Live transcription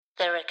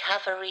The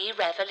Recovery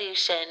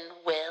Revolution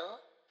will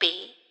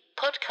be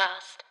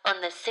podcast on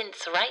the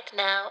Since Right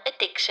Now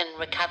Addiction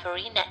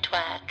Recovery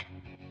Network.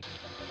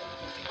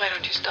 Why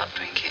don't you stop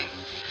drinking?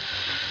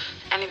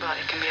 Anybody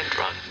can be a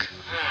drunk.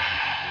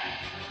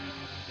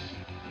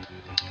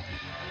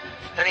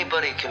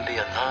 Anybody can be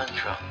a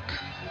non-drunk.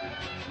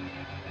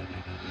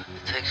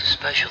 It takes a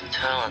special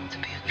talent to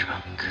be a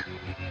drunk.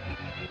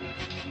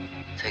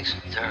 It takes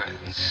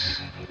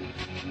endurance.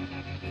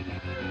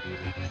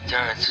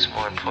 Endurance is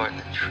more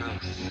important than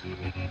truth.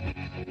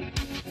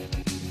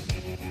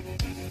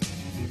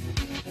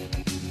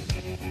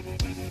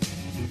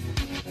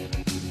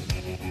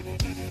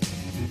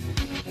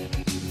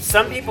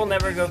 Some people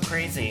never go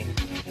crazy.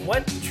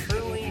 What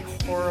truly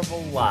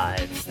horrible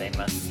lives they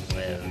must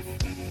live.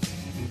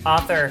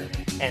 Author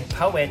and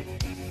poet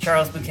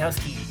Charles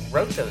Bukowski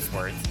wrote those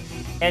words,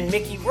 and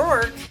Mickey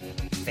Rourke,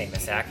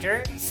 famous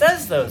actor,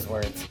 says those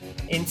words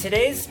in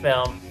today's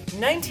film,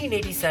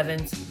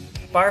 1987's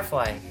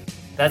Barfly.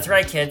 That's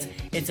right, kids.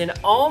 It's an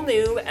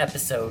all-new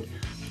episode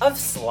of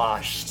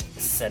Sloshed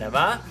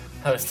Cinema,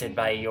 hosted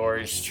by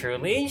yours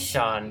truly,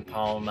 Sean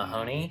Paul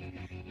Mahoney.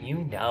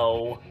 You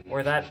know,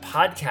 we're that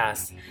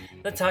podcast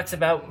that talks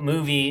about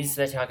movies,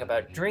 that talk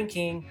about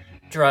drinking,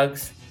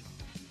 drugs,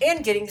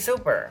 and getting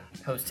sober,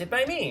 hosted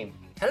by me.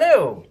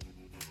 Hello!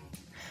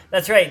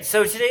 That's right,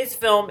 so today's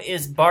film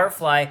is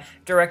Barfly,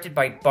 directed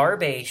by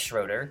Barbet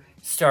Schroeder,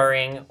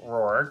 starring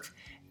Rourke,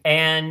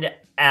 and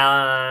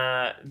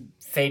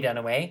Faye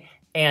Dunaway,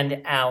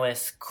 and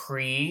Alice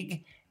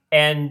Krige,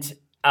 and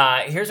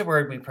here's a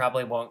word we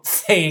probably won't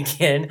say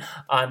again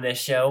on this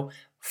show.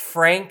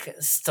 Frank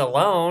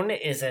Stallone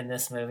is in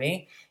this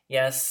movie.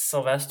 Yes,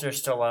 Sylvester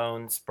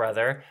Stallone's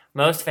brother,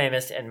 most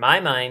famous in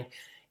my mind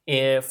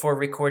for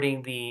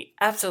recording the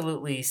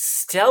absolutely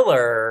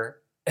stellar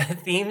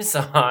theme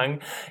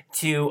song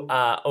to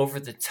Over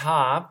the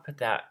Top,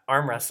 that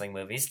arm wrestling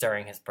movie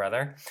starring his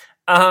brother.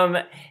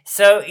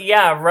 So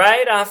yeah,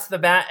 right off the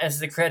bat as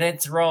the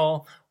credits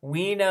roll,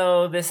 we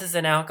know this is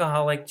an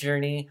alcoholic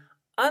journey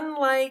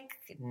unlike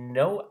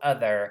no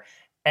other.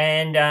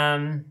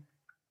 And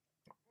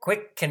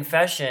quick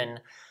confession,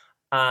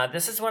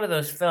 this is one of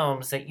those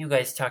films that you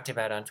guys talked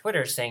about on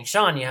Twitter saying,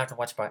 Sean, you have to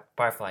watch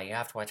Barfly. You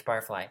have to watch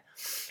Barfly.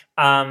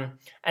 And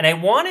I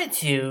wanted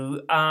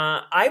to.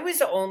 I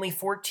was only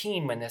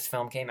 14 when this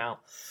film came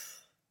out.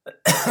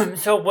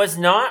 So it was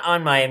not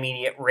on my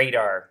immediate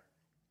radar.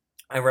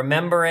 I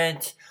remember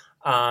it,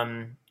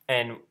 and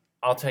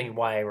I'll tell you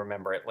why I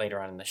remember it later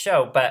on in the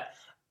show. But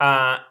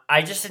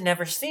I just had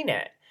never seen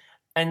it.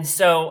 And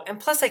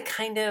plus I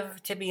kind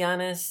of, to be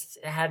honest,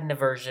 had an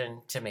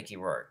aversion to Mickey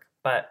Rourke.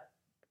 But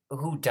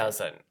who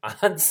doesn't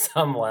on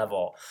some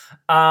level?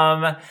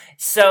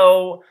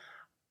 So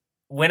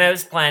when I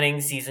was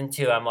planning season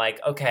 2, I'm like,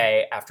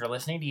 okay, after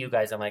listening to you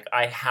guys, I'm like,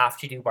 I have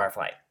to do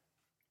Barfly.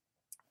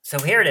 So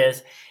here it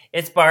is.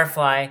 It's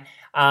Barfly.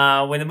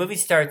 When the movie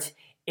starts,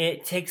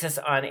 it takes us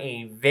on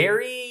a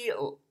very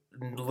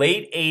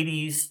late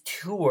 80s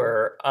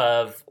tour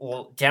of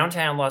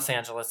downtown Los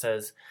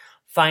Angeles's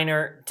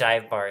finer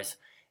dive bars.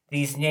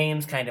 These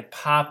names kind of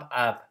pop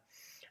up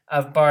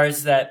of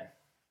bars that,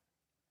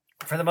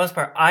 for the most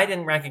part, I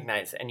didn't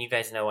recognize. And you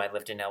guys know I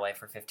lived in LA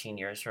for 15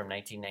 years, from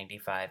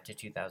 1995 to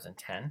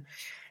 2010.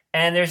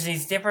 And there's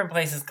these different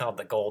places called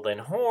the Golden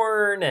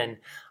Horn and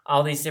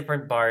all these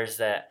different bars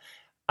that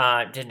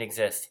didn't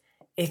exist.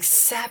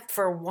 Except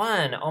for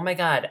one. Oh my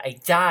God, I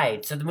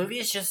died. So the movie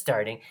is just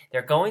starting.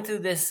 They're going through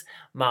this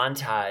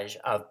montage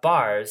of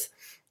bars,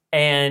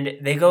 and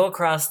they go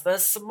across the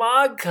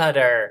Smog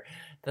Cutter.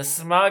 The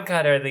Smog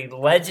Cutter, the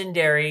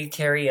legendary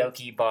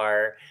karaoke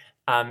bar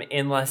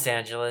in Los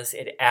Angeles.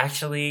 It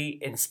actually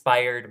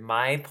inspired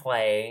my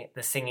play,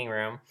 The Singing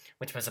Room,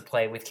 which was a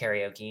play with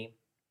karaoke.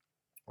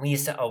 We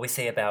used to always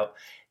say about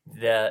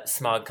the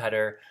Smog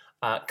Cutter,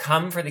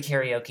 come for the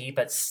karaoke,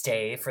 but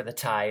stay for the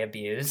Thai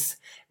abuse,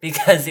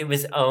 because it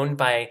was owned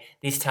by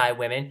these Thai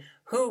women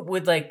who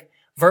would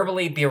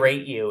verbally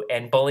berate you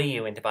and bully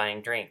you into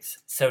buying drinks.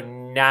 So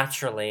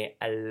naturally,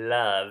 I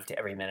loved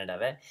every minute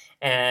of it.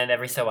 And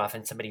every so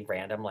often, somebody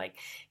random like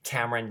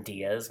Cameron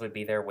Diaz would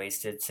be there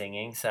wasted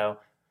singing. So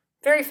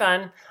very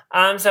fun.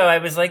 So I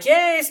was like,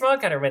 yay,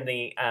 Smog Cutter, when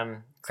the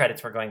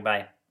credits were going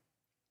by.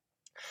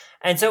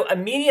 And so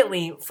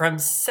immediately from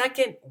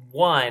second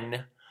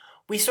one,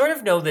 we sort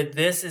of know that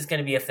this is going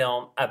to be a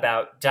film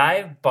about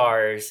dive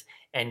bars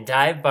and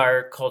dive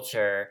bar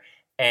culture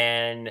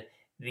and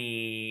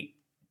the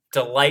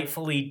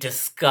delightfully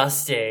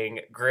disgusting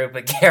group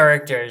of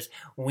characters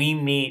we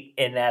meet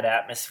in that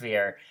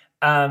atmosphere.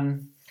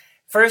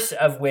 First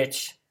of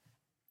which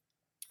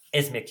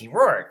is Mickey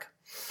Rourke.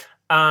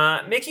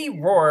 Mickey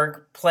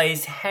Rourke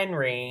plays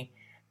Henry,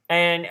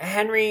 and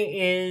Henry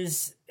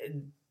is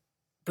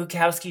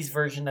Bukowski's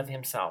version of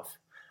himself.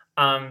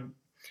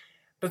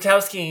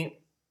 Bukowski,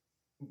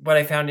 what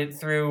I found it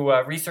through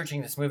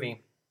researching this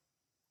movie,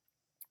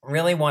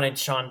 really wanted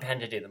Sean Penn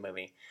to do the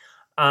movie.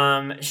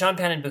 Sean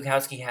Penn and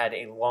Bukowski had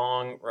a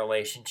long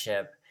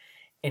relationship,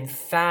 In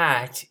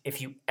fact,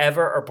 if you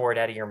ever are bored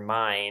out of your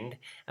mind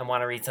and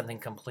want to read something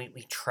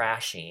completely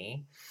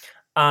trashy,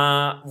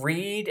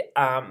 read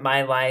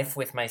My Life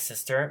with My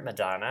Sister,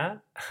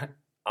 Madonna.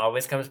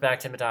 Always comes back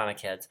to Madonna,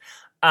 kids.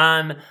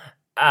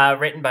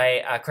 Written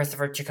by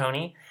Christopher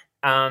Ciccone.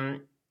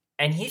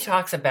 And he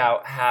talks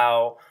about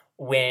how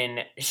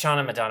when Sean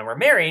and Madonna were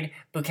married,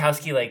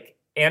 Bukowski,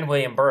 and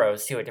William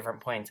Burroughs, too, at different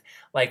points,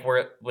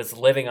 was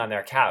living on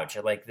their couch.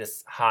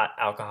 This hot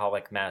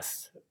alcoholic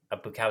mess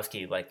of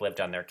Bukowski,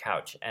 lived on their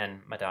couch.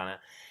 And Madonna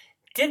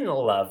didn't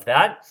love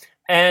that.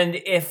 And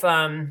if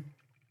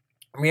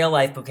real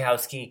life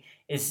Bukowski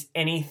is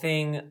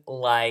anything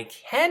like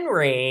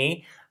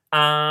Henry,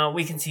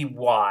 we can see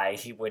why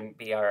he wouldn't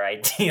be our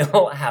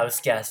ideal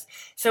house guest.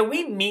 So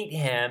we meet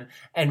him,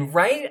 and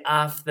right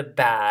off the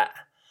bat,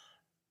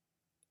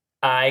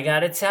 I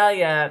gotta tell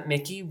ya,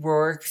 Mickey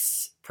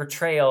Rourke's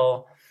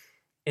portrayal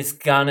is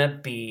gonna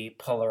be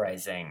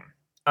polarizing.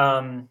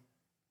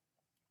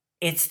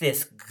 It's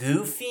this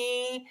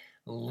goofy,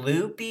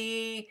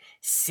 loopy,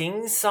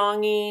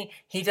 sing-songy.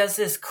 He does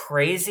this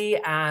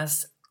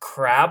crazy-ass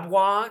crab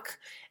walk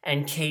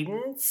and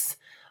cadence.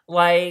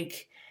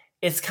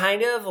 It's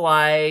kind of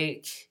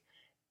like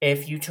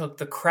if you took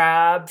the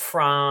crab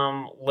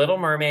from Little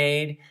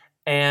Mermaid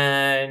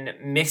and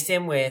mixed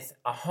him with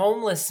a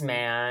homeless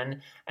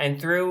man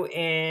and threw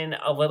in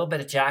a little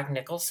bit of Jack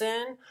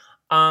Nicholson.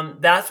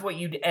 That's what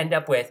you'd end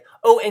up with.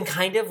 Oh, and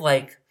kind of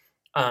late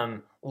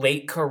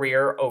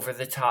career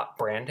over-the-top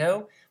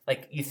Brando.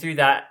 You threw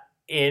that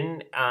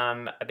in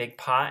a big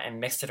pot and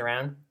mixed it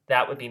around.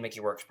 That would be Mickey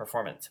Rourke's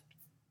performance.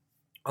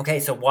 Okay,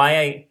 so why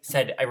I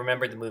said I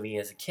remembered the movie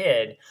as a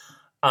kid...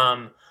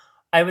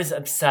 I was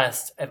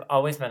obsessed. I've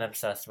always been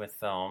obsessed with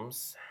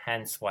films,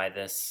 hence why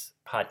this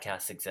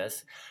podcast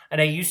exists.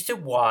 And I used to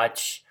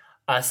watch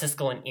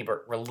Siskel and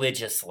Ebert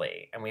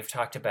religiously. And we've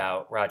talked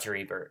about Roger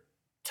Ebert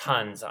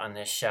tons on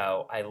this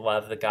show. I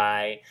love the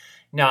guy.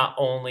 Not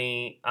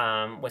only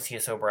was he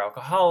a sober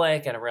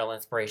alcoholic and a real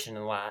inspiration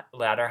in the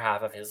latter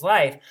half of his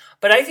life,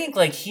 but I think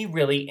he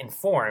really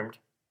informed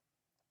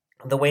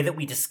the way that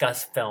we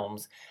discuss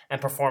films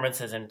and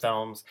performances in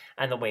films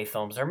and the way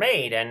films are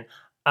made. And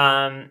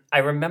I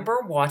remember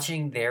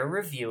watching their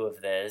review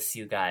of this,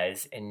 you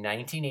guys, in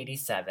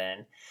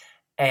 1987,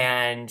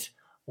 and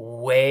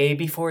way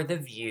before The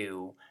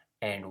View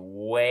and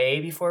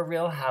way before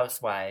Real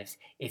Housewives,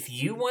 if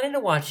you wanted to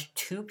watch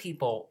two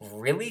people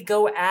really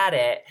go at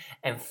it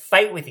and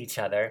fight with each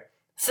other,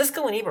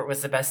 Siskel and Ebert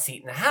was the best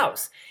seat in the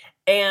house.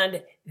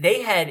 And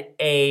they had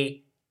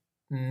a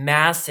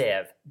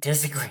massive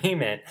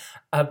disagreement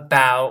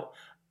about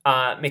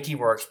Mickey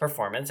Rourke's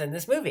performance in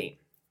this movie.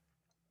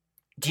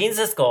 Gene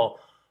Siskel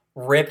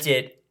ripped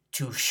it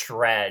to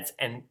shreds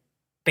and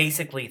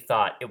basically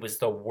thought it was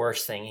the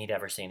worst thing he'd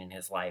ever seen in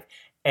his life.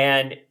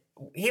 And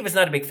he was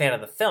not a big fan of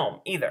the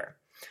film either.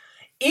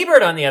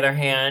 Ebert, on the other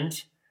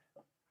hand,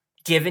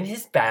 given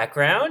his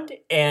background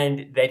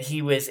and that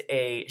he was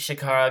a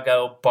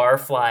Chicago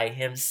barfly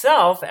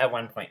himself at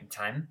one point in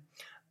time,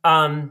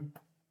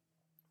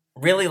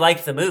 really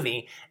liked the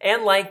movie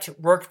and liked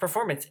Rourke's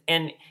performance.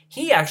 And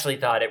he actually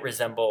thought it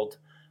resembled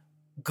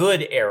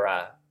good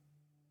era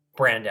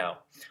Brando.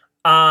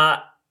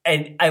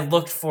 And I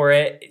looked for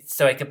it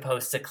so I could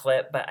post a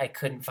clip, but I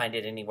couldn't find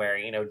it anywhere.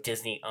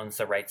 Disney owns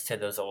the rights to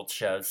those old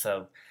shows,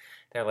 so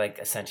they're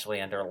essentially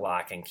under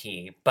lock and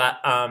key. But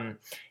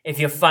if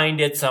you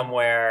find it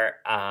somewhere,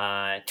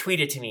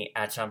 tweet it to me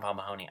at Sean Paul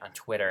Mahoney on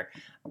Twitter,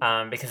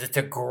 because it's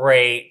a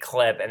great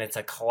clip and it's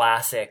a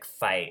classic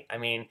fight. I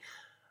mean,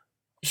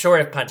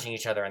 short of punching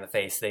each other in the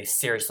face, they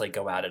seriously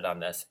go at it on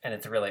this, and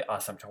it's really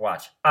awesome to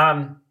watch.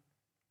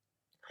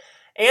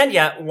 And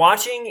yet,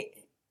 watching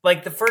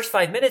the first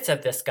 5 minutes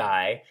of this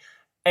guy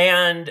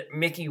and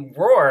Mickey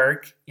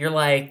Rourke, you're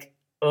like,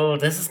 oh,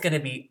 this is going to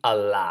be a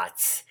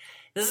lot.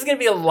 This is going to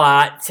be a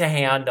lot to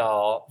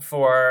handle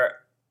for,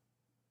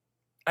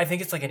 I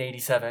think it's an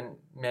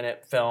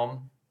 87-minute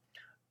film.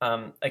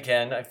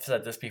 Again, I've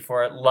said this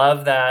before.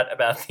 Love that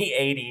about the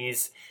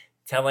 80s.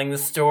 Telling the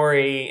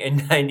story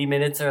in 90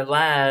 minutes or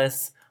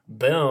less.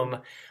 Boom.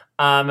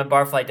 And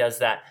Barfly does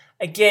that.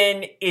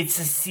 Again, it's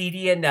a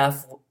seedy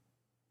enough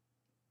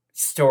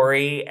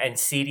story and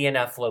seedy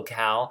enough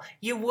locale.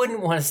 You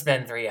wouldn't want to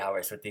spend 3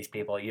 hours with these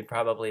people. You'd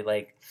probably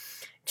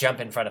jump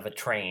in front of a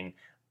train.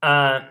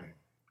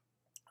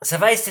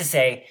 Suffice to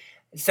say,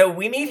 so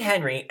we meet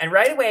Henry, and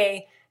right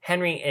away,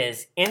 Henry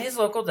is in his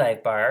local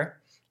dive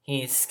bar.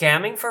 He's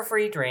scamming for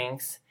free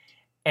drinks,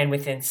 and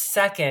within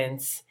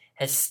seconds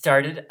has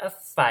started a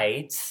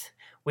fight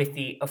with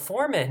the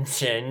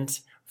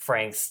aforementioned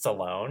Frank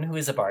Stallone, who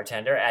is a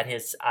bartender at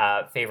his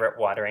favorite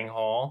watering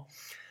hole.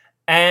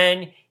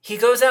 And he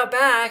goes out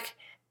back,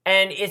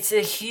 and it's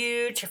a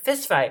huge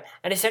fist fight,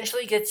 and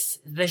essentially gets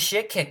the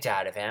shit kicked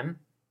out of him.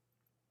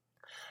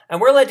 And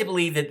we're led to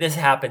believe that this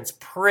happens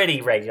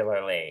pretty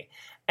regularly.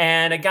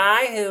 And a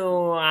guy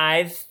who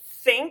I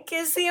think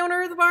is the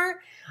owner of the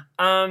bar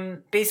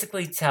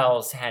basically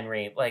tells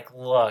Henry,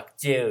 look,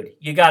 dude,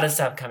 you gotta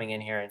stop coming in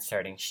here and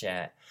starting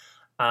shit.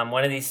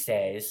 One of these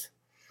days,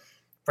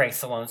 Frank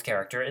Stallone's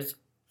character, is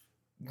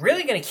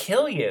really going to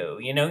kill you.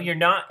 You know, you're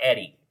not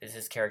Eddie, is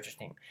his character's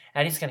name.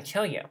 Eddie's going to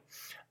kill you.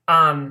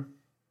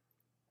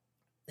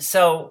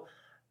 So,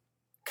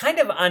 kind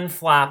of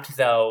unflapped,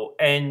 though,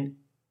 and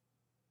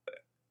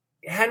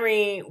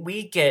Henry,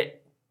 we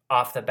get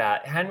off the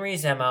bat,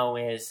 Henry's MO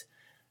is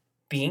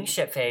being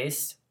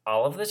shit-faced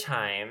all of the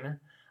time,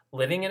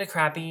 living in a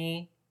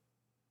crappy,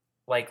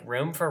 like,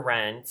 room for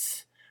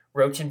rent,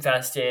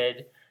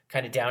 roach-infested,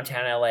 kind of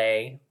downtown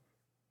LA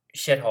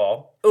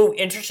shithole. Ooh,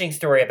 interesting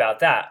story about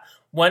that.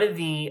 One of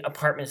the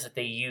apartments that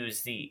they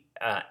used, the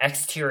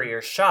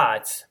exterior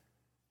shots,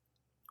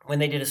 when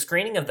they did a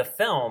screening of the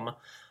film,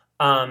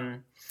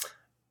 Charles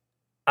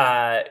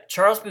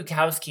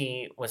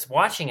Bukowski was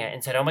watching it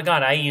and said, "Oh my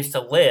God, I used to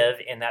live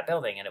in that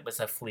building." And it was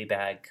a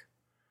Fleabag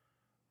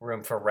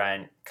room for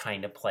rent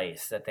kind of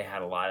place that they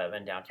had a lot of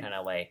in downtown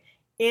LA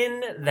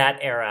in that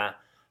era.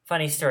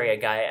 Funny story, a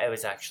guy I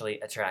was actually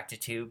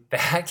attracted to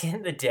back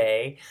in the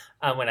day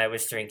when I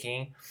was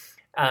drinking,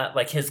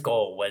 like his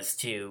goal was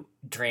to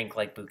drink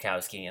like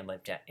Bukowski and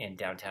live in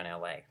downtown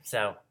LA.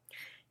 So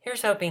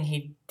here's hoping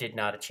he did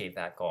not achieve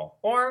that goal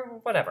or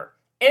whatever.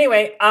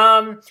 Anyway,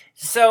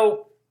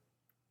 so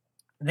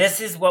this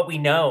is what we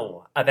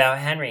know about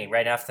Henry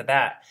right off the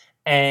bat.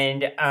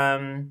 And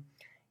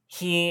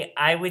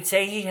I would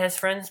say he has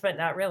friends, but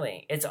not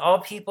really. It's all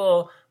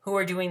people who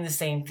are doing the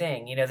same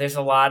thing. You know, there's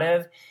a lot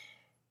of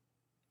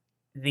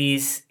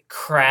these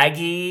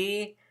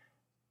craggy,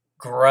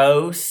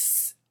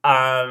 gross,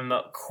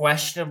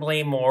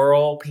 questionably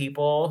moral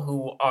people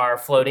who are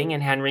floating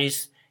in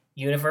Henry's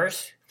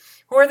universe,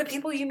 who are the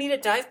people you meet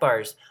at dive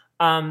bars.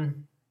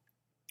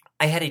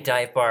 I had a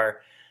dive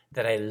bar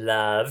that I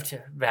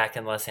loved back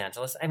in Los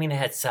Angeles. I mean, I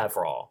had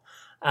several,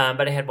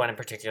 but I had one in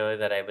particular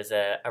that I was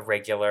a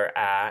regular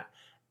at.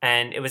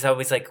 And it was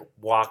always like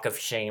walk of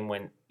shame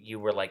when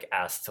you were like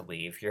asked to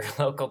leave your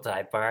local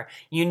dive bar.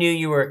 You knew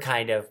you were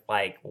kind of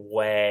like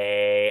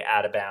way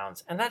out of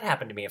bounds. And that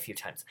happened to me a few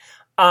times.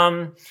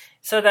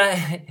 So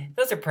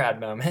those are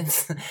proud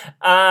moments.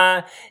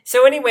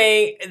 So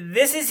anyway,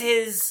 this is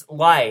his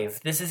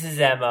life. This is his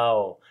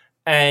MO.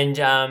 And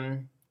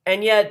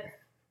yet,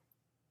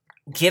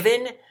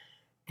 given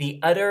the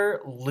utter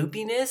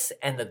loopiness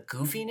and the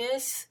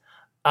goofiness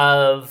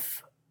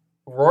of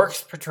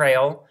Rourke's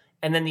portrayal,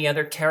 and then the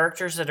other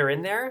characters that are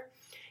in there,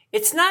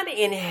 it's not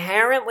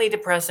inherently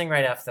depressing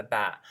right off the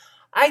bat.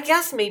 I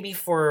guess maybe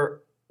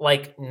for,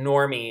 like,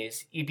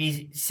 normies, you'd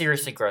be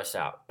seriously grossed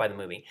out by the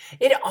movie.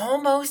 It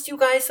almost, you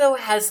guys, though,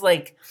 has,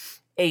 like,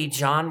 a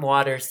John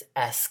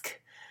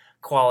Waters-esque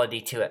quality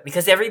to it.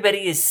 Because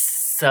everybody is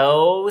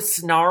so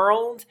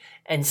snarled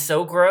and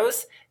so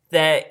gross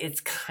that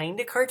it's kind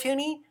of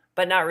cartoony,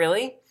 but not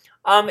really.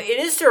 It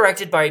is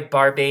directed by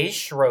Barbet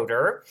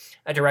Schroeder,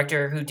 a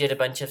director who did a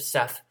bunch of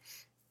stuff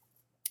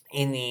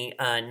in the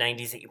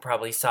 90s that you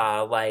probably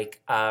saw, like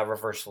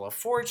Reversal of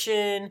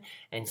Fortune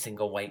and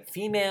Single White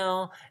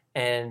Female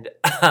and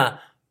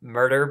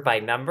Murder by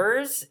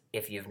Numbers.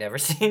 If you've never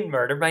seen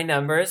Murder by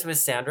Numbers with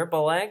Sandra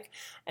Bullock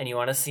and you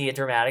want to see a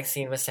dramatic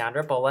scene with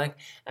Sandra Bullock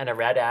and a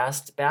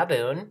red-assed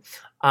baboon,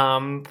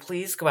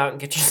 please go out and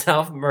get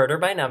yourself Murder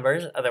by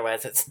Numbers.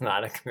 Otherwise, it's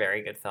not a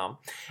very good film.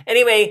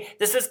 Anyway,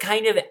 this was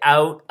kind of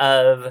out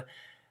of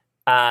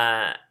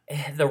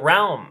the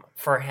realm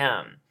for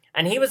him.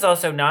 And he was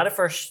also not a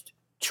first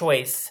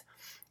choice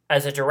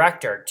as a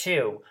director,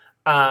 too.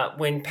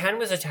 When Penn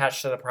was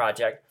attached to the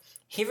project,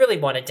 he really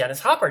wanted Dennis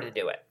Hopper to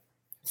do it.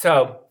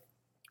 So,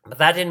 but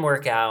that didn't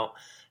work out.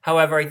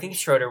 However, I think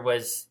Schroeder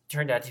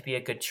turned out to be a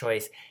good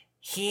choice.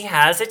 He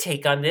has a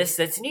take on this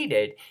that's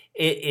needed.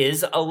 It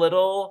is a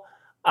little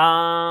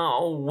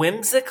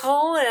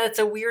whimsical. That's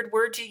a weird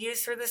word to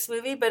use for this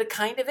movie, but it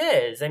kind of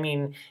is. I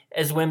mean,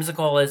 as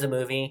whimsical as a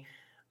movie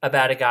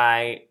about a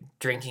guy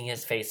drinking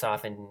his face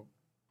off in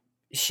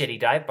shitty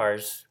dive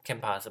bars can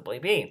possibly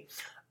be.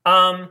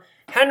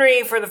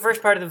 Henry, for the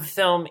first part of the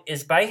film,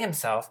 is by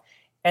himself,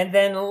 and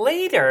then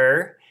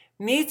later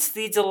meets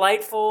the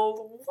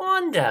delightful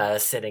Wanda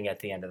sitting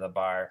at the end of the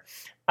bar.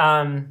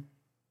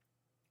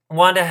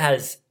 Wanda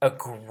has a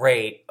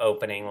great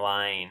opening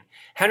line.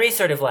 Henry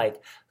sort of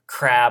like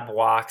crab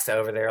walks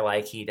over there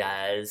like he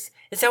does.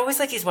 It's always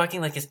like he's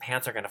walking like his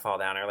pants are going to fall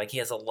down or like he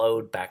has a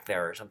load back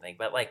there or something,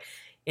 but like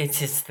it's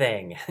his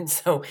thing. And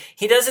so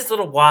he does this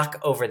little walk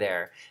over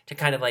there to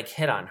kind of like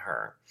hit on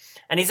her.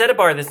 And he's at a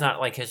bar that's not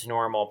like his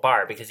normal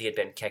bar because he had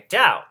been kicked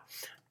out.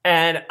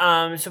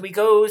 And so he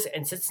goes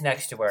and sits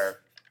next to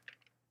her.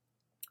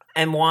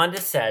 And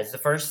Wanda says, the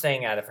first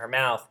thing out of her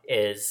mouth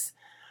is,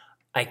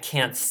 "I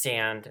can't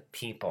stand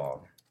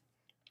people.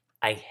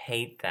 I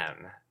hate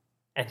them."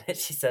 And then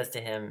she says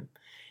to him,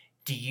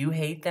 "Do you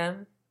hate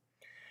them?"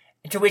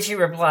 To which he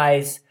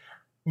replies,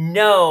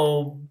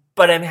 "No,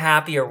 but I'm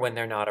happier when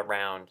they're not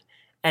around."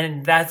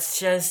 And that's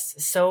just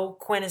so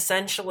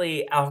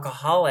quintessentially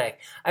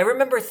alcoholic. I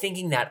remember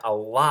thinking that a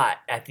lot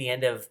at the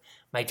end of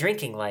my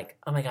drinking, like,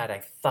 oh my God,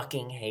 I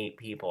fucking hate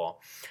people.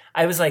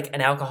 I was like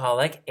an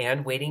alcoholic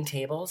and waiting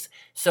tables.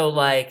 So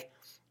like,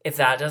 if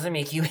that doesn't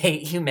make you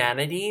hate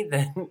humanity,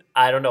 then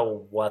I don't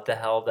know what the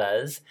hell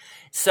does.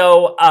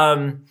 So,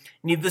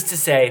 needless to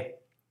say,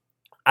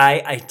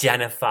 I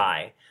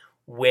identify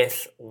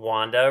with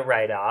Wanda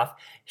right off.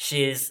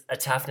 She's a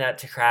tough nut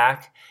to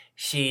crack.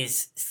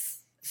 She's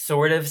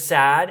sort of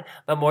sad,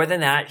 but more than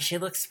that, she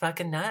looks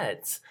fucking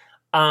nuts.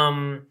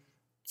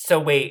 So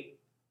wait,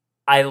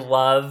 I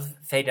love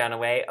Faye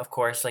Dunaway, of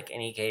course, like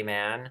any gay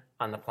man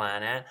on the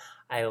planet.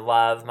 I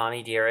love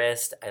Mommy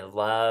Dearest. I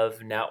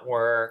love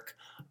Network.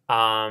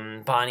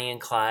 Bonnie and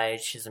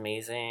Clyde, she's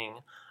amazing.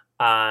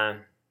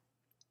 And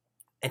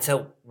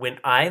so when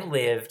I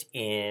lived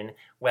in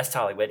West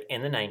Hollywood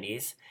in the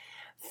 90s,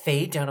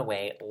 Faye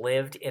Dunaway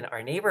lived in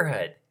our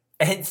neighborhood.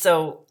 And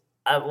so,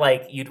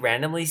 like, you'd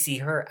randomly see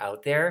her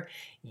out there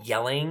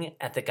yelling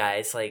at the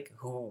guys, like,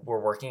 who were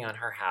working on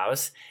her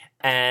house.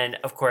 And,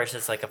 of course,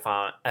 it's like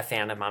a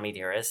fan of Mommy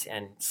Dearest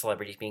and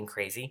celebrities being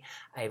crazy.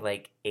 I,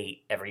 like,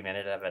 ate every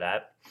minute of it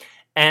up.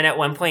 And at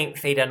one point,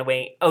 Faye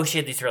Dunaway, she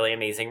had these really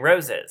amazing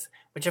roses.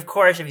 Which, of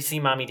course, if you see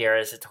Mommy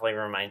Dearest, it totally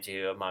reminds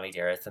you of Mommy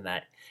Dearest and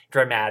that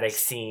dramatic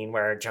scene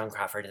where Joan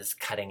Crawford is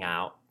cutting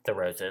out the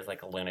roses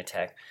like a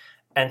lunatic.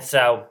 And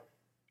so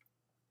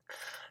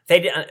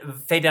Faye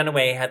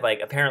Dunaway had,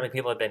 like, apparently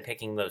people had been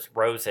picking those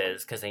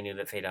roses because they knew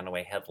that Faye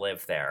Dunaway had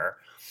lived there.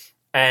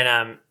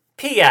 And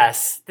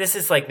P.S., this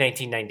is like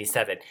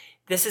 1997.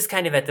 This is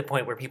kind of at the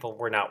point where people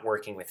were not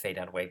working with Faye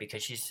Dunaway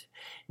because she's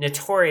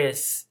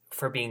notorious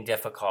for being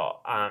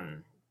difficult.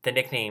 The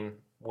nickname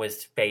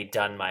was Faye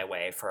Dun My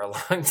Way for a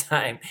long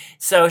time.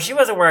 So she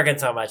wasn't working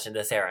so much in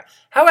this era.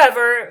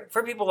 However,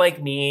 for people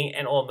like me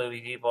and old movie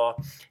people,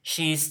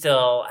 she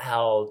still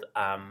held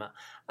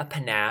a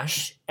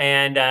panache,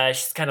 and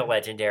she's kind of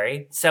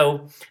legendary.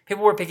 So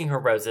people were picking her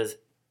roses,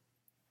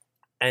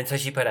 and so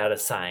she put out a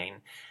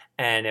sign,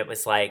 and it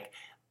was like,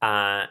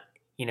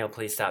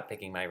 please stop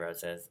picking my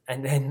roses.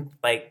 And then,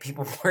 like,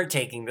 people were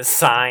taking the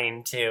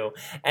sign too,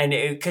 and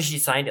because she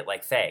signed it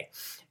like Faye,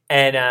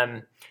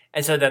 and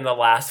so then the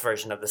last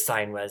version of the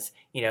sign was,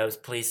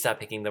 please stop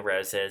picking the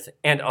roses,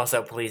 and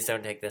also please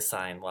don't take this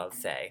sign, love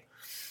Faye.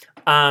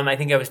 I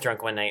think I was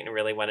drunk one night and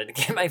really wanted to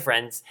get my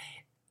friends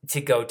to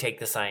go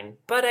take the sign,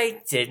 but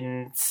I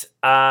didn't.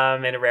 In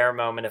a rare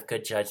moment of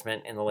good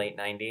judgment in the late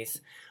 90s,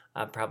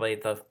 probably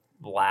the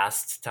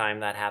last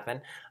time that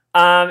happened.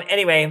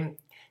 Anyway,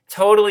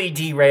 totally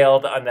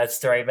derailed on that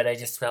story, but I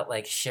just felt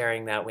like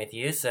sharing that with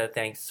you, so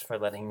thanks for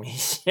letting me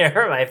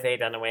share my Faye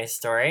Dunaway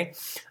story.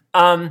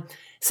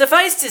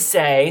 Suffice to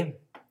say,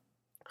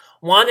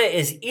 Wanda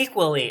is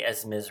equally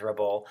as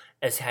miserable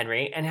as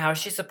Henry, and how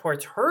she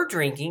supports her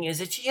drinking is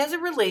that she has a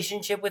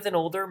relationship with an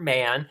older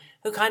man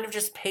who kind of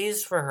just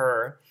pays for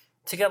her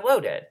to get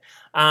loaded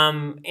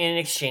in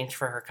exchange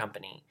for her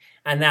company.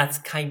 And that's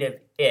kind of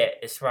it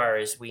as far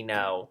as we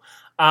know.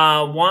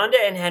 Wanda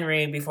and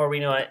Henry, before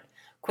we know it,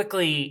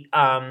 quickly,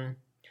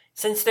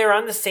 since they're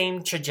on the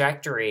same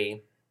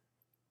trajectory,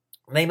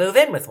 they move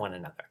in with one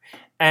another.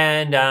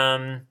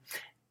 And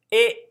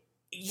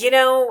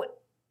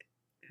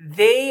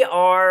they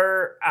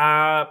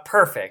are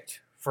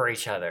perfect for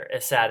each other,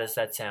 as sad as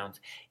that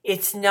sounds.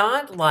 It's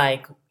not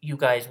like, you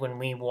guys, when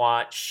we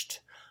watched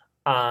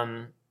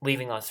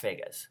Leaving Las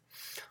Vegas.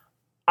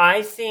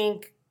 I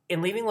think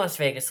in Leaving Las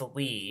Vegas, the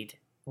lead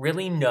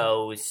really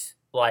knows,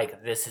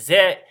 like, this is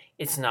it.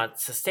 It's not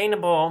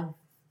sustainable.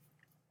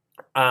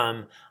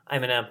 I'm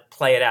going to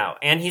play it out.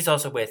 And he's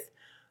also with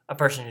a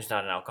person who's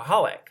not an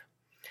alcoholic.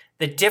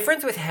 The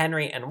difference with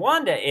Henry and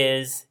Wanda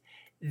is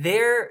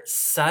they're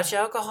such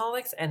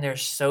alcoholics and they're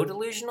so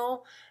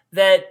delusional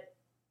that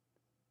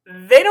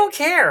they don't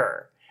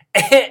care.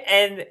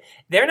 And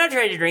they're not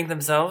trying to drink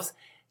themselves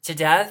to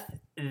death.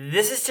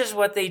 This is just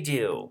what they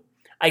do.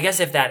 I guess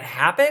if that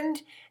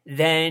happened,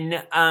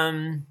 then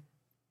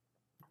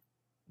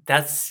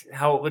that's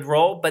how it would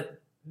roll.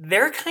 But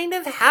they're kind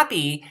of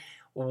happy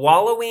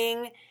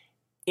wallowing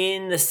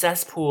in the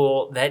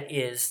cesspool that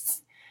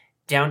is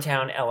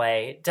downtown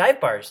LA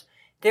dive bars.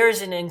 There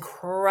is an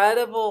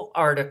incredible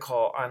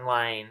article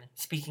online,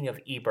 speaking of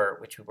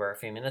Ebert, which we were a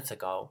few minutes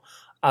ago,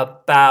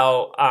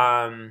 about,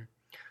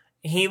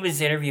 he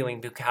was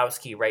interviewing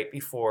Bukowski right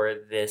before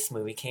this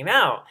movie came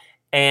out.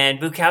 And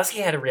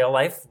Bukowski had a real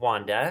life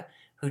Wanda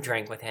who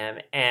drank with him.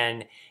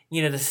 And,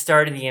 the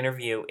start of the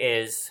interview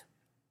is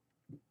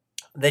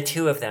the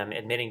two of them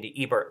admitting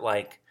to Ebert,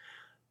 like,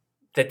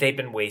 that they've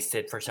been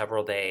wasted for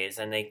several days,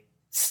 and they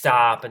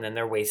stop and then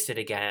they're wasted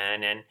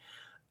again. And,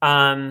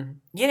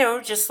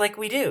 just like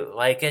we do.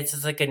 Like, it's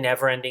just like a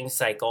never-ending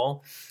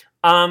cycle.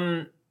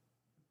 Bukowski,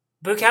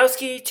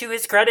 to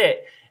his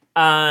credit,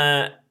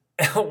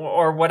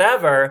 or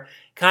whatever,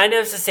 kind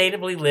of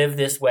sustainably lived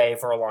this way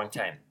for a long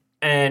time.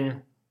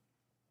 And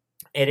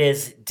it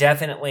is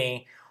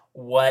definitely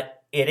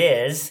what it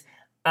is.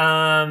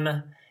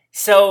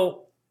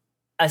 So,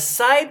 a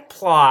side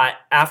plot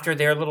after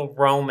their little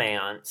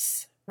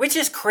romance, which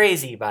is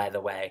crazy, by the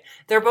way.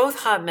 They're both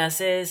hot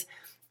messes.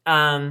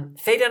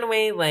 Faye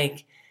Dunaway,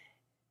 like,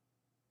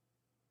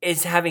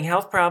 is having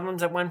health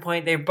problems at one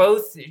point. They're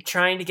both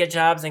trying to get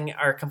jobs and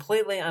are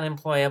completely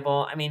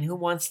unemployable. I mean, who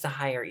wants to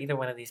hire either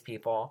one of these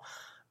people?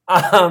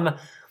 But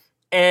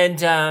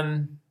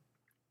there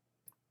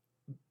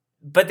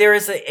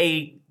is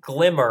a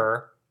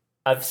glimmer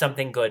of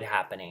something good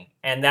happening,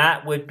 and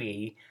that would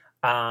be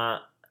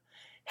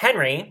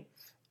Henry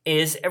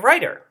is a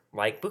writer,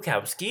 like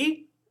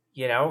Bukowski.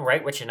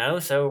 Write what you know,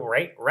 so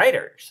write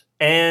writers.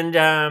 And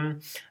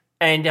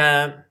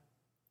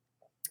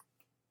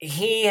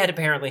he had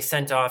apparently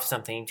sent off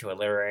something to a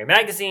literary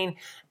magazine.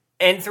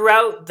 And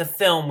throughout the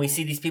film, we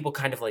see these people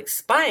kind of like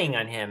spying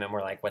on him. And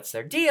we're like, what's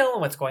their deal?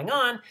 And what's going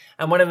on?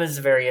 And one of them is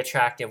a very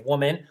attractive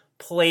woman,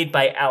 played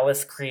by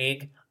Alice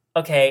Krige.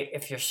 Okay,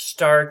 if you're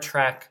Star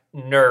Trek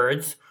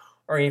nerds,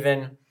 or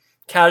even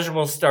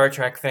casual Star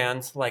Trek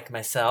fans like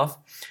myself,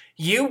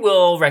 you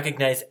will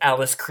recognize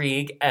Alice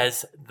Krige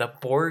as the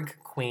Borg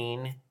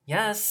Queen.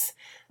 Yes.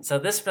 So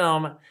this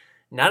film,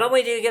 not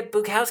only do you get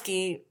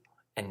Bukowski,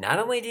 and not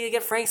only do you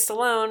get Frank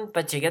Stallone,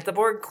 but you get the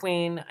Borg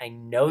Queen. I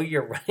know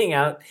you're running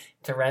out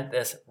to rent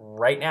this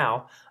right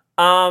now.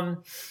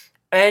 So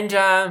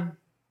the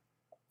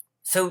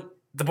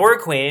Borg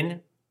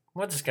Queen,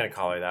 we're just going to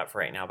call her that for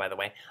right now, by the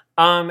way.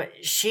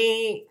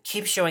 She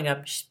keeps showing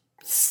up,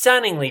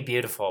 stunningly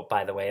beautiful,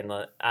 by the way, in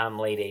the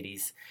late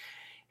 80s.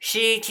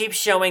 She keeps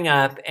showing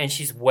up, and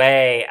she's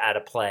way out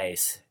of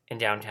place in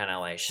downtown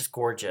LA. She's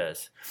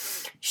gorgeous.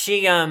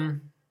 She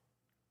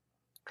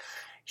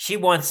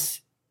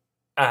wants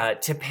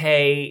to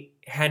pay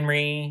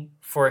Henry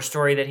for a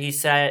story that he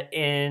set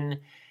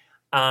in.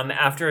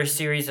 After a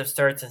series of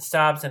starts and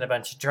stops and a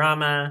bunch of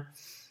drama,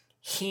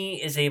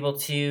 he is able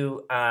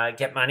to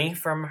get money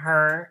from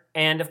her.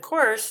 And of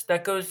course,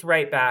 that goes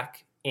right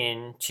back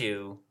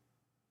into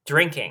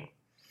drinking.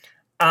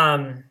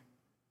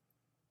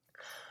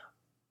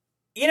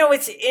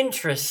 It's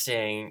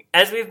interesting.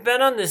 As we've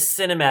been on this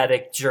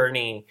cinematic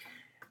journey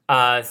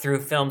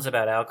through films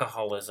about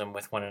alcoholism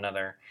with one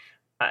another,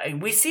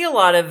 we see a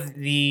lot of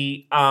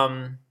the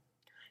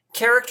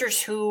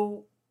characters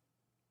who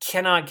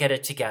cannot get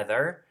it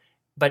together,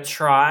 but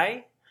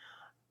try,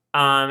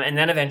 and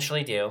then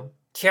eventually do.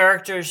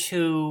 Characters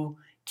who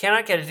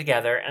cannot get it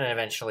together and then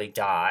eventually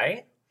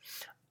die.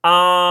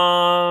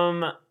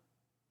 And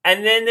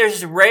then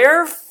there's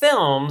rare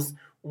films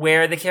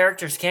where the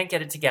characters can't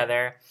get it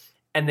together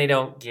and they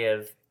don't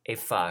give a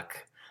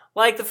fuck.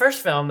 Like the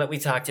first film that we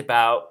talked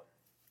about,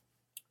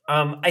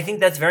 I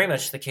think that's very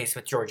much the case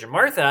with George and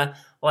Martha.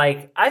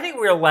 Like, I think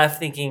we're left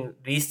thinking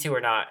these two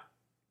are not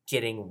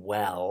getting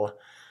well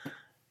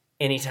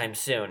anytime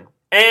soon.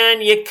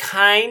 And you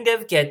kind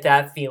of get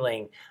that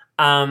feeling.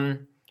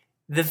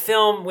 The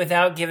film,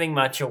 without giving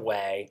much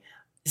away,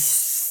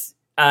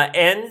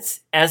 ends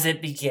as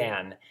it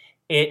began.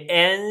 It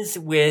ends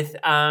with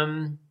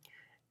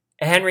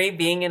Henry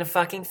being in a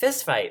fucking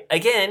fist fight.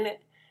 Again,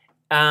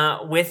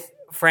 with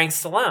Frank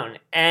Stallone.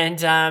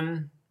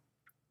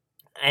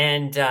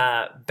 And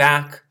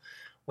back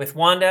with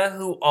Wanda,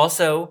 who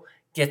also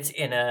gets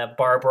in a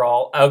bar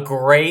brawl, a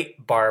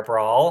great bar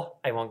brawl.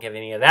 I won't give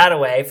any of that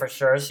away for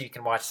sure, so you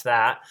can watch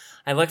that.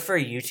 I looked for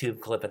a YouTube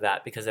clip of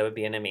that because that would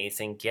be an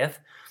amazing GIF,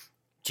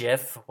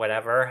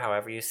 whatever,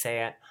 however you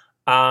say it.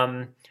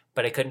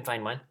 But I couldn't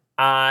find one.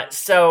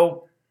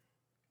 So,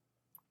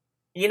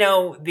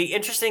 the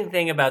interesting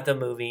thing about the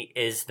movie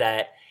is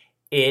that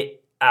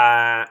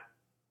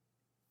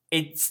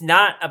it's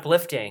not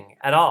uplifting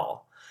at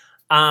all.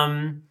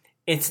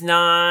 It's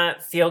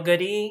not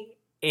feel-goody.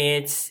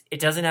 It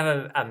doesn't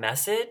have a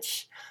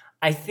message.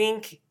 I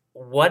think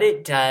what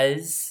it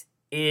does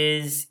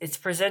is it's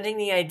presenting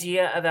the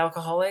idea of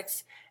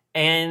alcoholics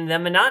and the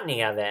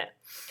monotony of it.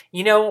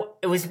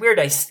 It was weird.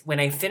 When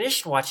I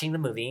finished watching the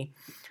movie,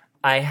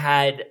 I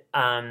had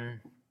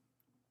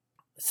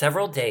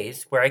several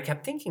days where I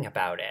kept thinking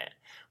about it,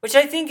 which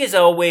I think is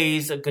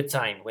always a good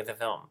sign with a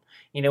film.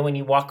 When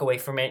you walk away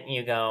from it and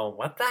you go,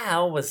 what the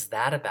hell was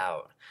that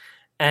about?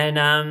 And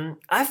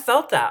I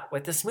felt that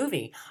with this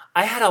movie.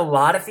 I had a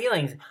lot of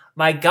feelings.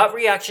 My gut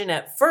reaction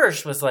at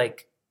first was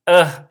like,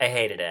 ugh, I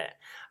hated it.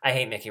 I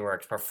hate Mickey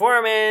Rourke's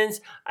performance.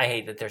 I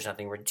hate that there's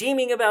nothing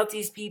redeeming about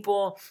these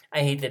people. I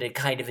hate that it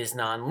kind of is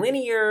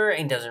non-linear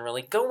and doesn't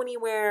really go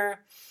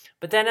anywhere.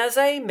 But then as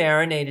I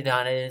marinated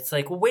on it, it's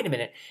like, well, wait a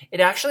minute.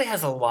 It actually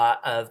has a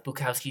lot of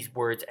Bukowski's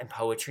words and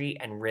poetry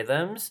and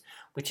rhythms,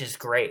 which is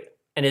great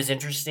and is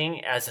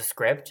interesting as a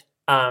script.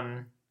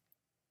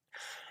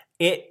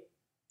 It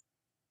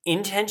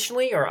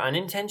intentionally or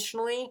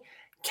unintentionally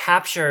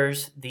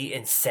captures the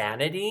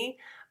insanity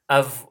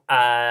of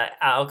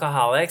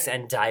alcoholics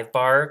and dive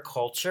bar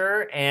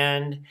culture,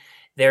 and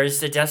there's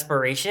the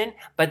desperation,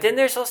 but then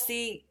there's also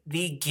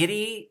the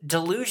giddy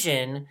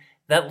delusion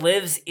that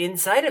lives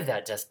inside of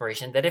that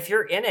desperation, that if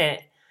you're in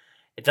it,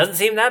 it doesn't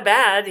seem that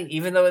bad,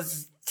 even though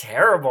it's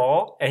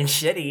terrible and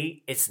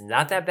shitty, it's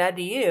not that bad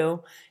to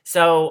you.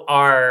 So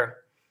our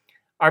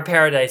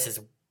paradise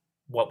is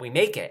what we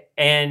make it.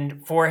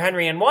 And for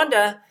Henry and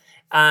Wanda,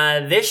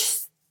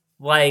 this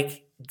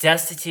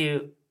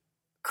destitute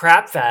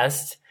crap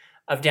fest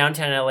of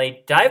downtown LA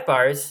dive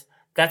bars,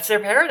 that's their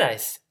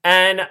paradise.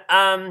 And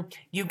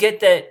you get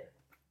that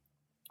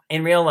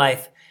in real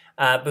life,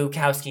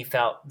 Bukowski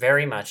felt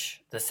very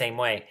much the same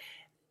way.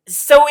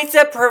 So it's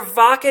a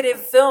provocative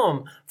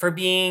film for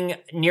being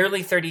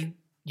nearly 30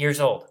 years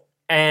old.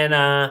 And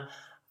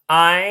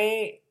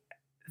I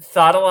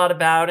thought a lot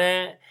about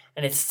it,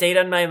 and it stayed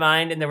on my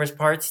mind, and there was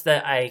parts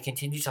that I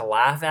continued to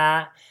laugh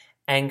at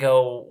and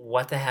go,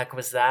 what the heck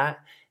was that?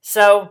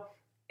 So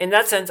in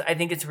that sense, I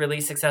think it's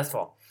really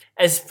successful.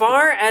 As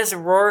far as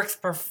Rourke's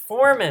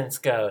performance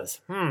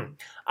goes,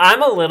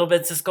 I'm a little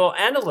bit Siskel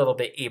and a little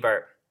bit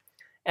Ebert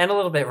and a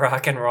little bit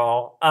rock and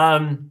roll.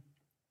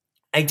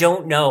 I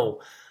don't know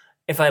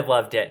if I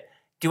loved it.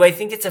 Do I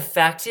think it's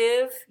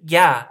effective?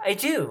 Yeah, I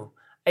do.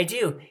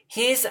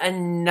 He's a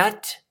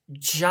nut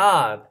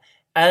job,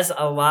 as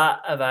a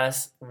lot of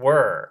us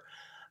were.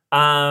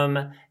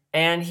 And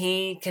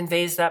he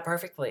conveys that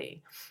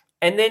perfectly.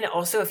 And then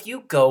also, if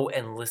you go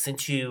and listen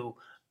to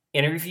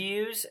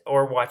interviews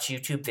or watch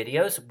YouTube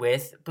videos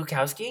with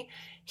Bukowski,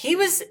 he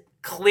was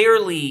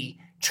clearly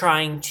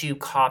trying to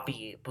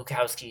copy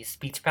Bukowski's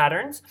speech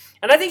patterns.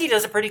 And I think he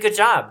does a pretty good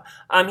job.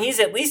 He's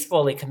at least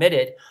fully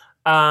committed.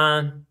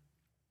 Faye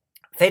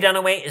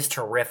Dunaway is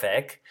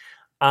terrific.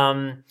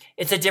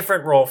 It's a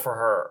different role for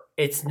her.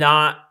 It's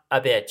not a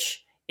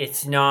bitch.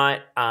 It's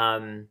not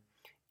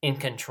in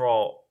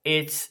control.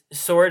 It's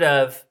sort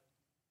of,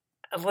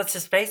 let's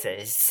just face it,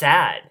 it's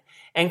sad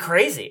and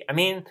crazy. I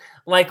mean,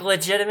 like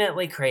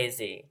legitimately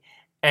crazy.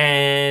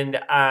 And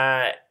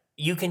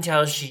you can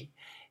tell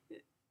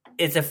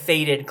it's a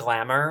faded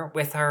glamour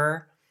with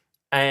her.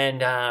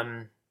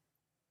 And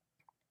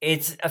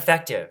it's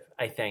effective,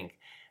 I think.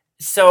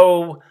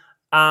 So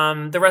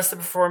the rest of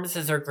the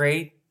performances are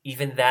great.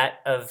 Even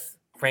that of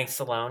Frank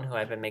Stallone, who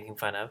I've been making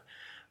fun of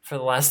for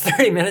the last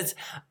 30 minutes.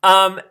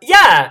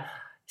 Yeah.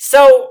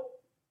 So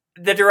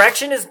the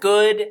direction is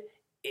good.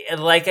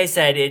 Like I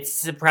said, it's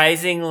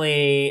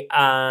surprisingly,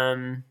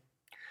 let's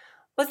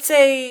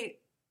say,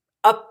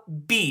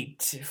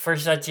 upbeat for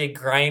such a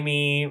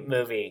grimy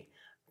movie.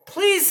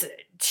 Please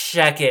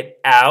check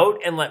it out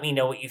and let me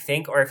know what you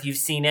think, or if you've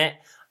seen it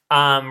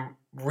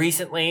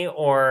recently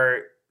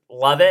or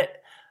love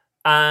it.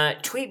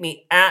 Tweet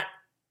me at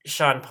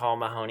Sean Paul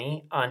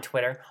Mahoney on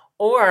Twitter,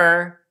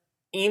 or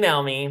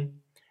email me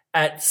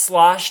at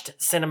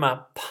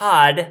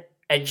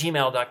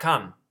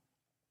sloshedcinemapod@gmail.com.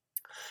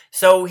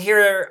 So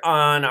here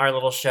on our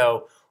little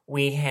show,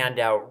 we hand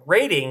out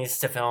ratings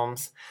to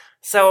films.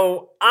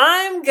 So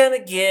I'm going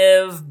to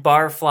give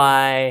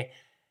Barfly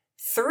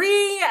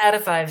 3 out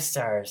of 5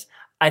 stars.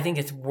 I think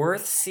it's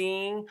worth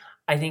seeing.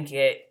 I think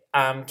it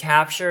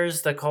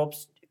captures the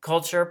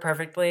culture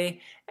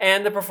perfectly,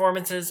 and the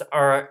performances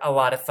are a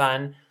lot of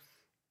fun.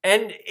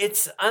 And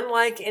it's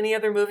unlike any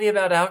other movie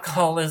about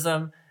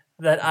alcoholism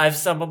that I've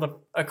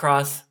stumbled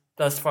across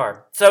thus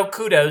far. So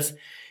kudos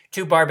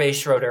to Barbet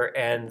Schroeder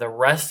and the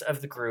rest of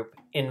the group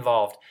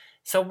involved.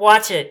 So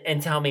watch it and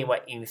tell me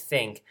what you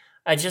think.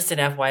 Just an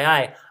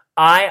FYI,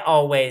 I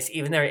always,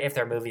 even if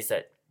they're movies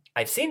that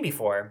I've seen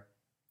before,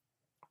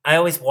 I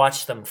always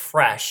watch them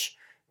fresh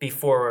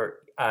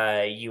before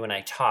you and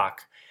I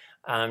talk,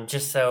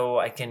 just so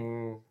I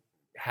can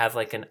have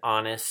like an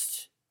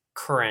honest,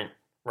 current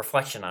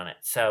reflection on it.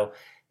 So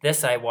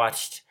this I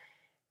watched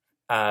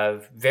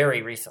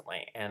very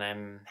recently, and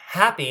I'm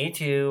happy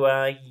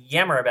to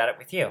yammer about it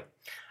with you.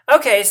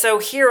 Okay, so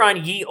here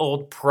on Ye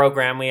Old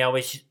Program, we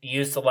always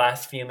use the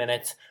last few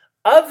minutes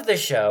of the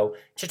show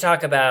to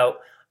talk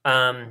about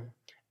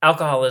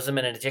alcoholism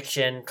and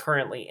addiction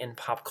currently in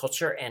pop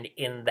culture and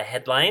in the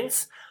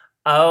headlines.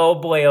 Oh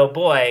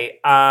boy,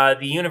 the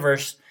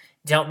universe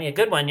dealt me a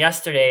good one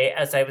yesterday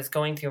as I was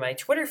going through my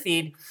Twitter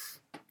feed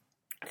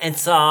and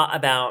saw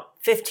about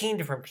 15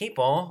 different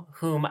people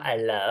whom I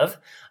love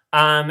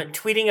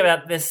tweeting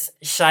about this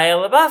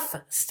Shia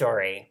LaBeouf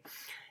story.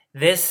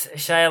 This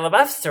Shia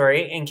LaBeouf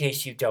story, in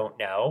case you don't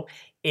know,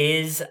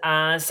 is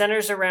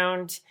centers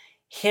around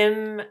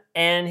him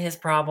and his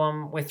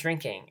problem with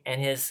drinking and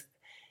his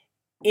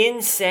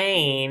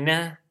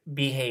insane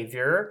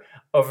behavior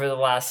over the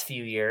last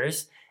few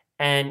years.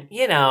 And,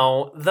 you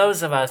know,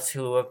 those of us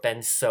who have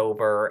been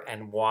sober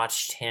and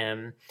watched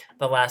him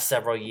the last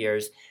several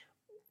years,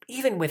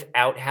 even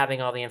without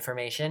having all the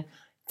information,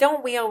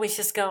 don't we always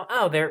just go,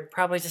 oh, they're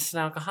probably just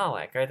an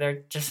alcoholic or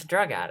they're just a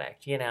drug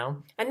addict, you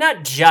know? And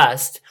not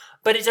just,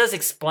 but it does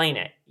explain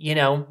it, you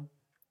know?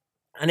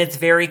 And it's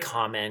very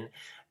common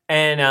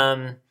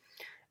and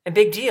a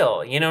big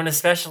deal, you know, and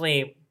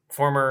especially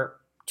former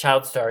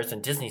child stars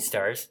and Disney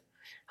stars.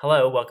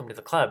 Hello, welcome to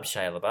the club,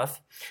 Shia LaBeouf.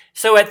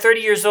 So at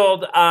 30 years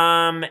old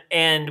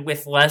and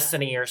with less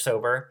than a year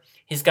sober,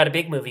 he's got a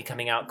big movie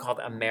coming out called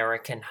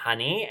American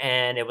Honey,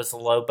 and it was a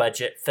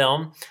low-budget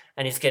film,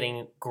 and he's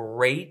getting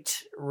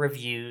great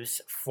reviews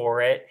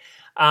for it.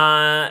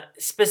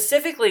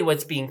 Specifically,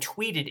 what's being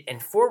tweeted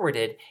and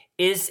forwarded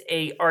is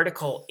an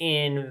article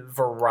in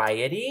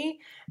Variety,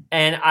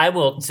 and I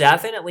will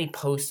definitely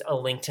post a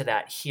link to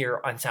that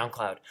here on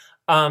SoundCloud.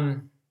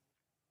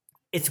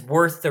 It's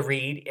worth the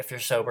read if you're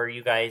sober,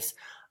 you guys.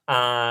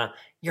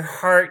 your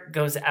heart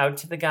goes out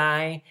to the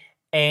guy,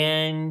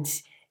 and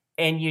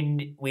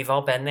we've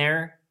all been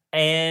there.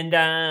 And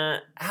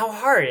how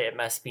hard it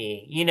must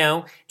be,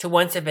 to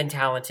once have been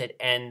talented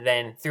and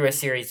then through a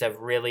series of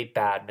really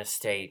bad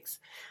mistakes.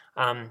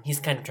 He's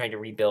kind of trying to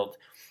rebuild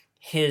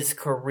his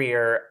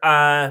career.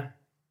 And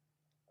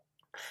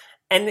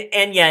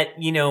yet,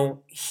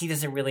 he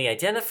doesn't really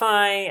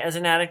identify as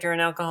an addict or an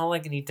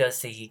alcoholic, and he does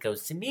say he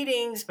goes to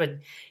meetings, but,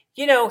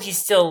 he's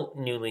still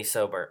newly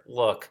sober.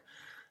 Look,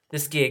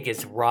 this gig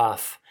is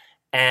rough,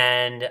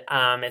 and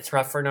it's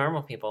rough for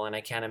normal people, and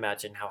I can't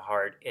imagine how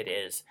hard it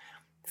is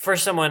for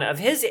someone of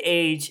his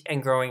age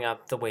and growing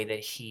up the way that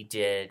he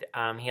did.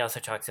 He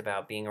also talks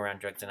about being around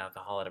drugs and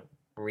alcohol at a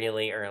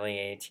really early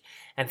age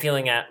and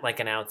feeling like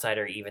an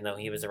outsider even though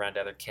he was around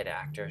other kid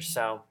actors.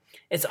 So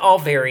it's all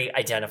very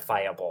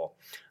identifiable.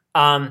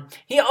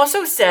 He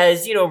also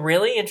says,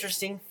 really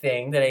interesting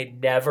thing that I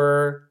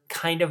never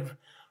kind of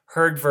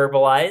heard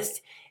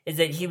verbalized is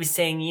that he was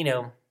saying,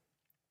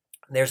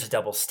 there's a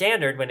double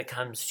standard when it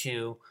comes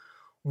to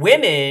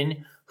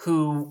women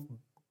who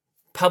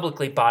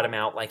publicly bottom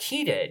out like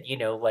he did,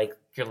 like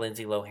your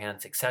Lindsay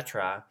Lohans,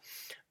 etc.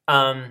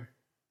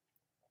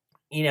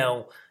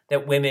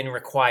 That women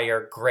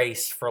require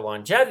grace for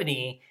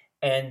longevity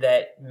and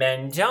that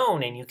men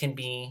don't. And you can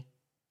be,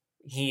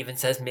 he even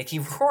says Mickey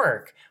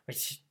Rourke,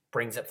 which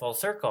brings it full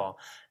circle.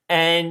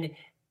 And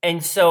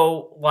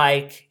so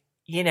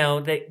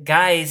that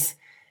guys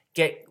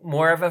get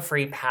more of a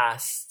free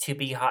pass to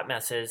be hot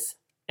messes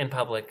in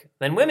public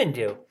than women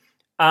do,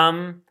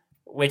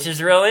 which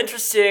is real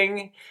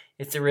interesting.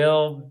 It's a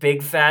real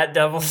big fat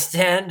double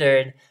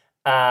standard.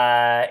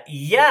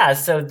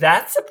 So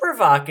that's a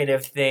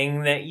provocative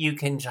thing that you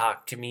can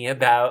talk to me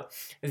about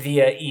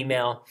via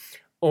email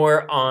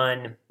or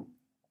on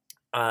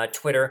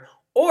Twitter,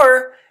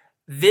 or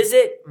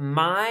visit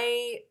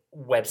my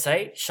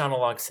website,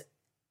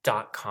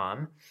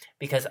 shaunalogs.com,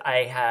 because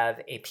I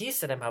have a piece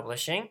that I'm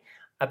publishing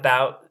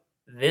about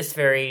this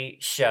very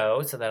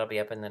show, so that'll be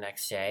up in the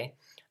next day.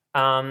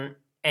 And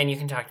you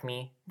can talk to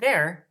me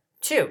there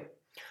too.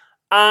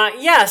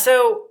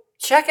 So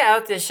check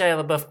out this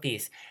Shia LaBeouf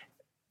piece,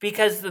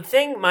 because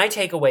my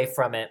takeaway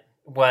from it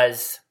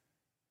was,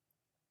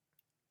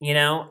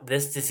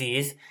 this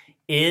disease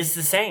is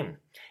the same.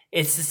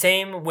 It's the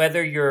same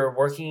whether you're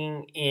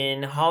working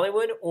in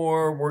Hollywood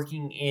or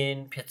working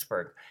in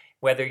Pittsburgh,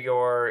 whether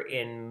you're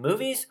in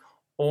movies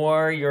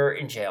or you're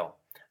in jail.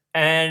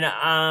 And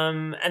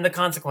the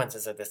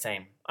consequences are the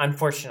same,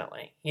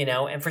 unfortunately,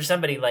 and for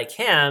somebody like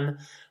him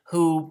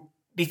who,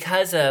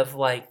 because of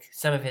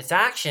some of his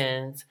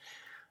actions,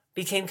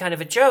 became kind of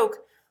a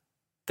joke,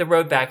 the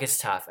road back is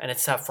tough, and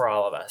it's tough for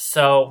all of us.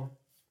 So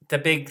the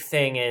big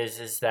thing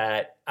is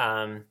that,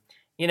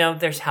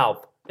 there's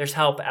help. There's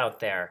help out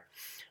there.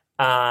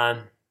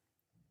 I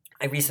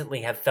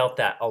recently have felt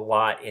that a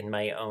lot in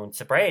my own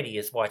sobriety,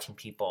 is watching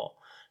people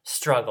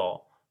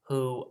struggle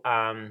who,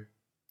 are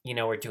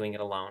doing it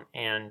alone.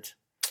 And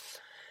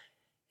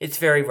it's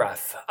very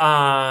rough.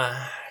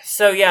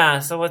 So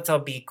let's all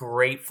be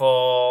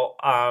grateful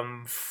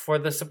for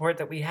the support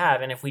that we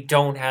have. And if we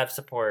don't have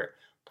support,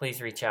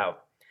 please reach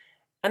out.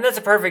 And that's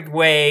a perfect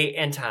way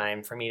and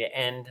time for me to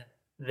end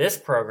this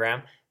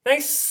program.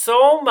 Thanks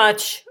so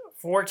much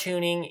for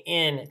tuning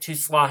in to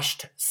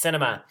Sloshed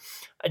Cinema.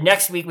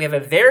 Next week, we have a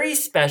very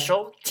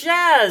special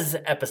jazz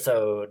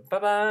episode.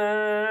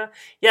 Bye-bye.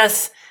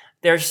 Yes,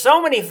 there's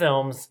so many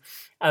films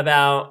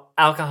about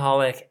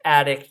alcoholic,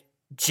 addict,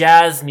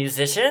 jazz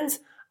musicians,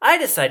 I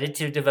decided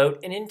to devote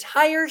an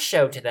entire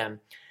show to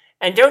them.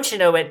 And don't you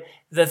know it,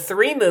 the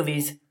 3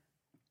 movies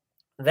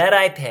that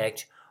I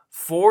picked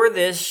for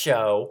this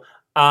show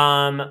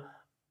are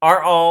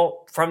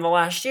all from the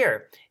last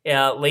year.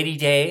 Lady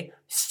Day,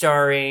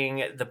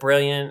 starring the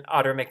brilliant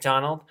Audra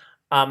McDonald,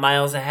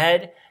 Miles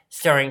Ahead,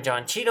 starring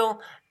Don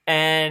Cheadle,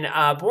 and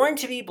Born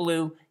to Be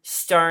Blue,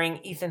 starring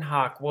Ethan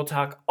Hawke. We'll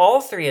talk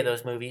all 3 of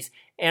those movies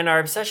and our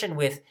obsession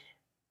with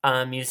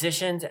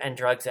musicians and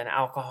drugs and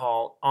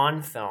alcohol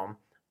on film,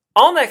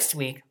 all next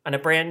week on a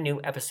brand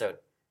new episode.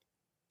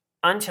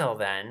 Until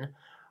then,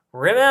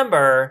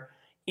 remember,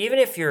 even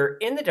if you're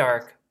in the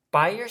dark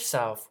by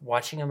yourself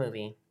watching a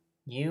movie,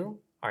 you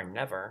are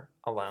never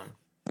alone.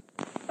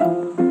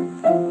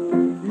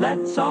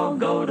 Let's all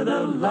go to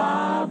the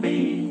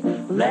lobby.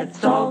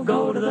 Let's all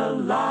go to the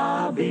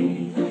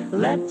lobby.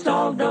 Let's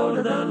all go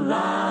to the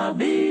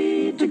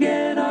lobby to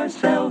get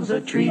ourselves a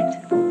treat.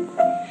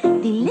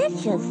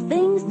 Delicious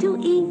things to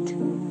eat.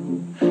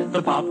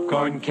 The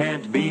popcorn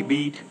can't be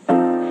beat.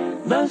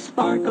 The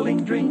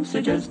sparkling drinks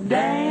are just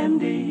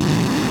dandy.